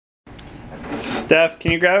Steph,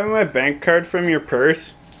 can you grab me my bank card from your purse?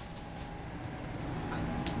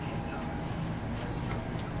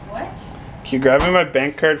 What? Can you grab me my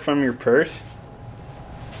bank card from your purse?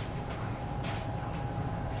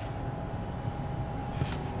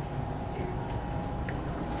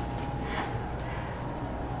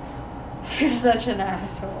 You're such an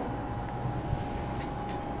asshole.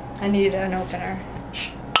 I need an opener.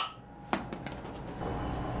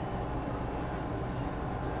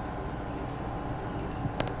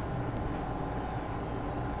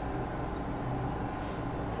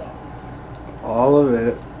 All of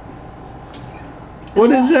it.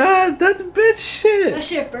 What is that? That's bitch shit. That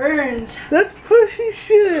shit burns. That's pushy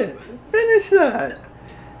shit. Finish that.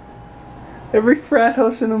 Every frat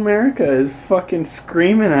house in America is fucking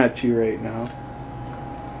screaming at you right now.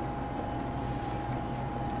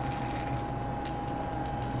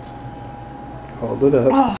 Hold it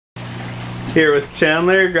up. Oh. Here with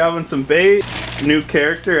Chandler, grabbing some bait. New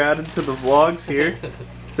character added to the vlogs here. It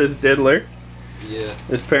says Diddler. Yeah.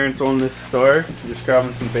 His parents own this store. Just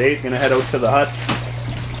grabbing some bait. Gonna head out to the huts.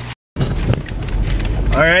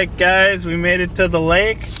 Alright guys, we made it to the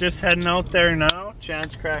lake. Just heading out there now.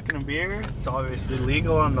 Chan's cracking a beer. It's obviously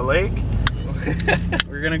legal on the lake.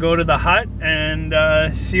 We're gonna go to the hut and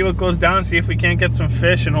see what goes down. See if we can't get some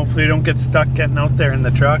fish and hopefully don't get stuck getting out there in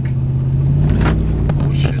the truck.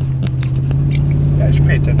 Oh shit. Yeah, I should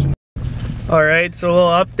pay attention. Alright, so a little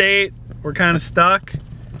update. We're kind of stuck.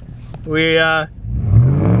 Yeah,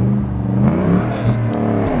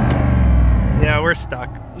 we're stuck.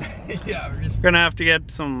 Yeah, We're gonna have to get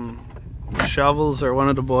some shovels or one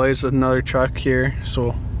of the boys with another truck here,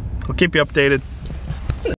 so I'll keep you updated.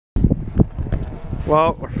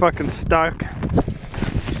 Well, we're fucking stuck.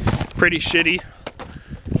 Pretty shitty.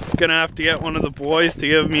 Gonna have to get one of the boys to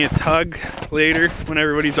give me a tug later when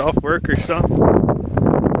everybody's off work or something.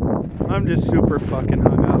 I'm just super fucking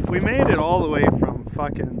hung up. We made it all the way from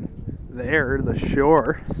fucking there, the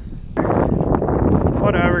shore.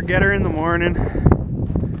 Whatever, get her in the morning.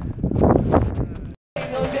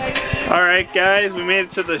 Alright guys, we made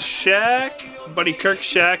it to the shack. Buddy Kirk's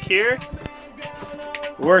shack here.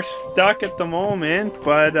 We're stuck at the moment,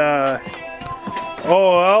 but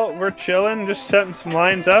oh well, we're chilling, just setting some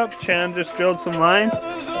lines up. Chan just filled some lines.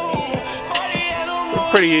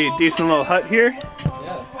 Pretty decent little hut here.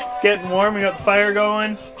 Getting warm, we got the fire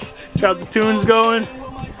going. Got the tunes going.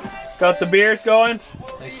 Got the beers going.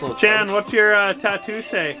 Nice little Chan, coat. what's your tattoo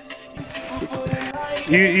say?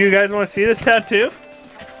 You guys want to see this tattoo?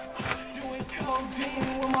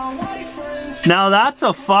 Now that's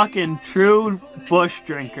a fucking true bush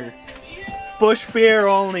drinker. Bush beer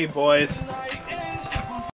only, boys.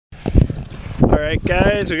 Alright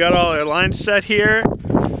guys, we got all our lines set here.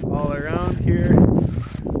 All around here.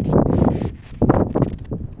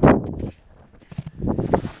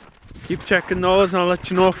 Keep checking those and I'll let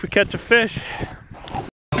you know if we catch a fish.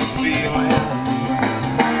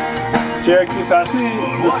 Jared, can you pass me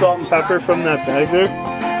the salt and pepper from that bag there?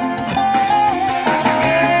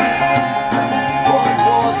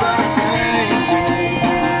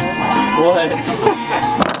 What?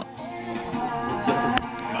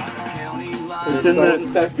 It's in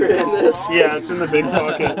the pepper in this? Yeah, it's in the big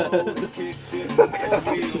pocket.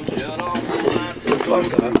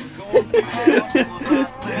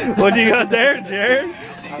 What do you got there, Jared?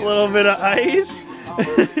 A little bit of ice. You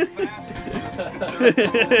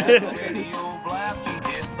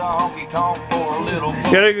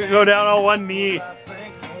gotta go down on one knee.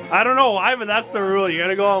 I don't know why, but that's the rule. You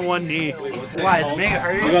gotta go on one knee. Why? Is it making it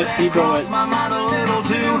hurt? You got T-bone it.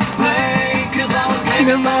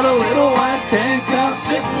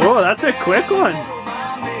 Whoa, that's a quick one.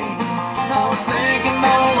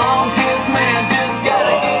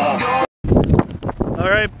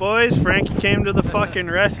 Alright boys, Frankie came to the fucking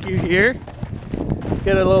rescue here.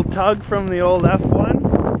 Get a little tug from the old F1.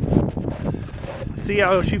 See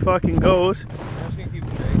how she fucking goes.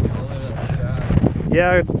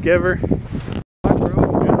 Yeah, give her.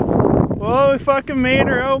 Well, we fucking made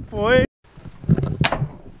her out, boy.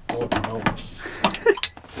 Oh, no.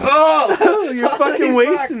 Oh! You're fucking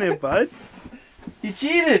wasting it, bud. You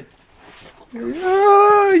cheated!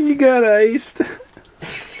 Oh, you got iced.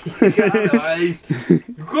 You got iced! You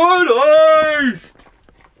got iced!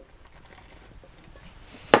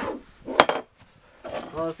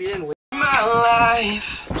 Well, if you didn't win my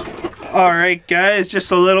life. Alright, guys, just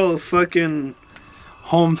a little fucking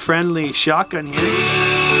home friendly shotgun here.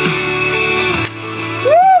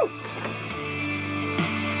 Woo!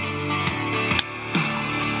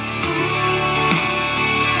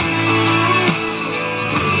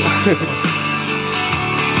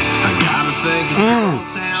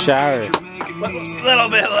 Shower. Little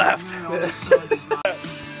bit left.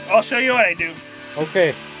 I'll show you what I do.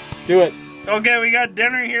 Okay, do it. Okay, we got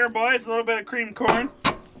dinner here, boys. A little bit of cream corn.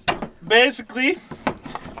 Basically,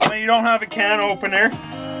 when you don't have a can opener,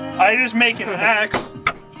 I just make an X.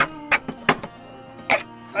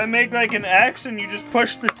 I make like an X and you just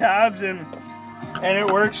push the tabs in and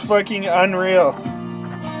it works fucking unreal.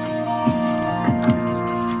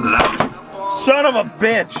 Son of a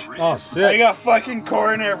bitch! Oh, I shit. got fucking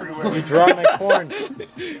corn everywhere. You dropped my corn.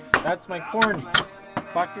 That's my corn.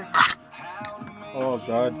 Fucker. Oh,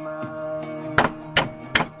 God.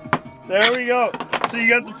 There we go. So you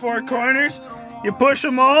got the 4 corners, you push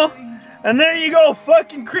them all, and there you go,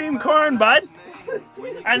 fucking cream corn, bud.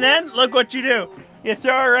 And then, look what you do. You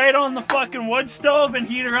throw it right on the fucking wood stove and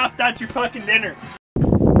heat her up, that's your fucking dinner.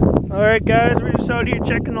 Alright guys, we're just out here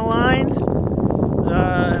checking the lines.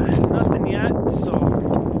 Nothing yet, so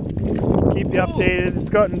keep you updated. It's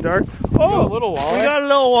gotten dark. Oh, a little walleye. We got a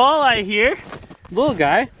little walleye here. Little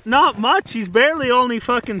guy. Not much, he's barely only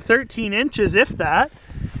fucking 13 inches, if that.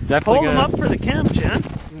 Definitely Hold him up for the cam, Chan.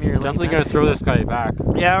 Definitely gonna throw this guy back.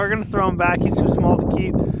 Yeah, we're gonna throw him back. He's too small to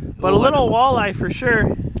keep. But a little walleye for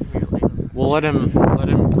sure. We'll let him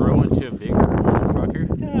grow into a big motherfucker.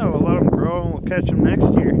 Yeah, we'll let him grow and we'll catch him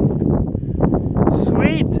next year.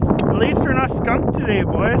 Sweet. At least we're not skunked today,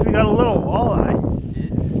 boys. We got a little walleye.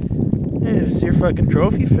 Yeah, it's your fucking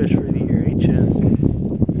trophy fish for the year, ain't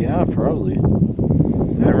you? Yeah, probably. I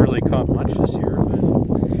haven't really caught much this year, but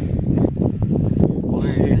we'll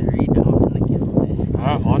see.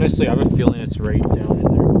 Honestly, I have a feeling it's right down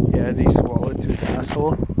in there. Yeah, they swallowed through the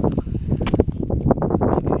asshole.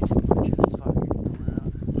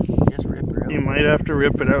 You might have to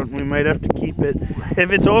rip it out and we might have to keep it.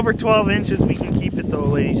 If it's over 12 inches, we can keep it though,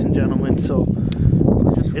 ladies and gentlemen, so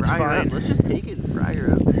Let's just it's fry her fine. up. Let's just take it and fry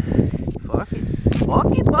her up. Fuck it.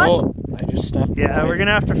 Fuck it, bud. Oh, I just stepped. Yeah, we're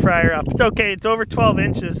gonna have to fry her up. It's okay, it's over 12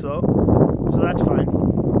 inches though, so that's fine.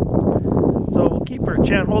 So we'll keep her.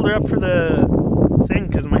 Chan, hold her up for the thing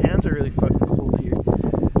because my hands are really fucking cold here.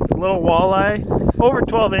 Little walleye, over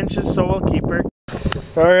 12 inches, so we'll keep her.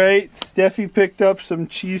 Alright, Steffi picked up some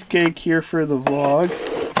cheesecake here for the vlog.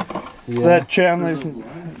 Yeah. That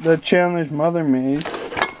Chandler's mother made.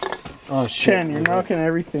 Oh shit. Chan, you're knocking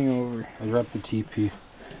everything over. I dropped the TP.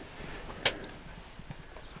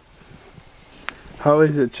 How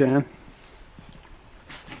is it, Chan?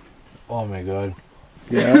 Oh my god.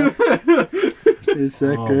 Yeah? Is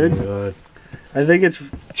that Oh good? my god. I think it's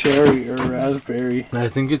cherry or raspberry. I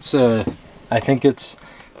think it's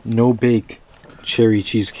no bake cherry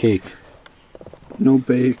cheesecake. No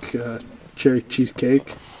bake cherry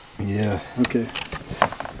cheesecake. Yeah. Okay.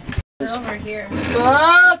 Over here.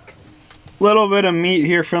 Fuck! Little bit of meat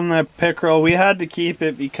here from that pickerel. We had to keep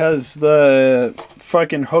it because the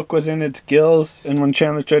fucking hook was in its gills, and when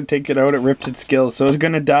Chandler tried to take it out, it ripped its gills. So it's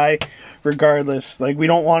gonna die regardless. Like, we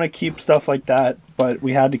don't want to keep stuff like that, but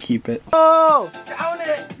we had to keep it. Oh! Down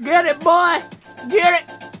it! Get it, boy! Get it!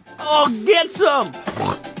 Oh, get some!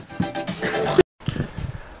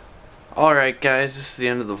 Alright guys, this is the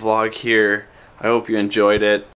end of the vlog here. I hope you enjoyed it.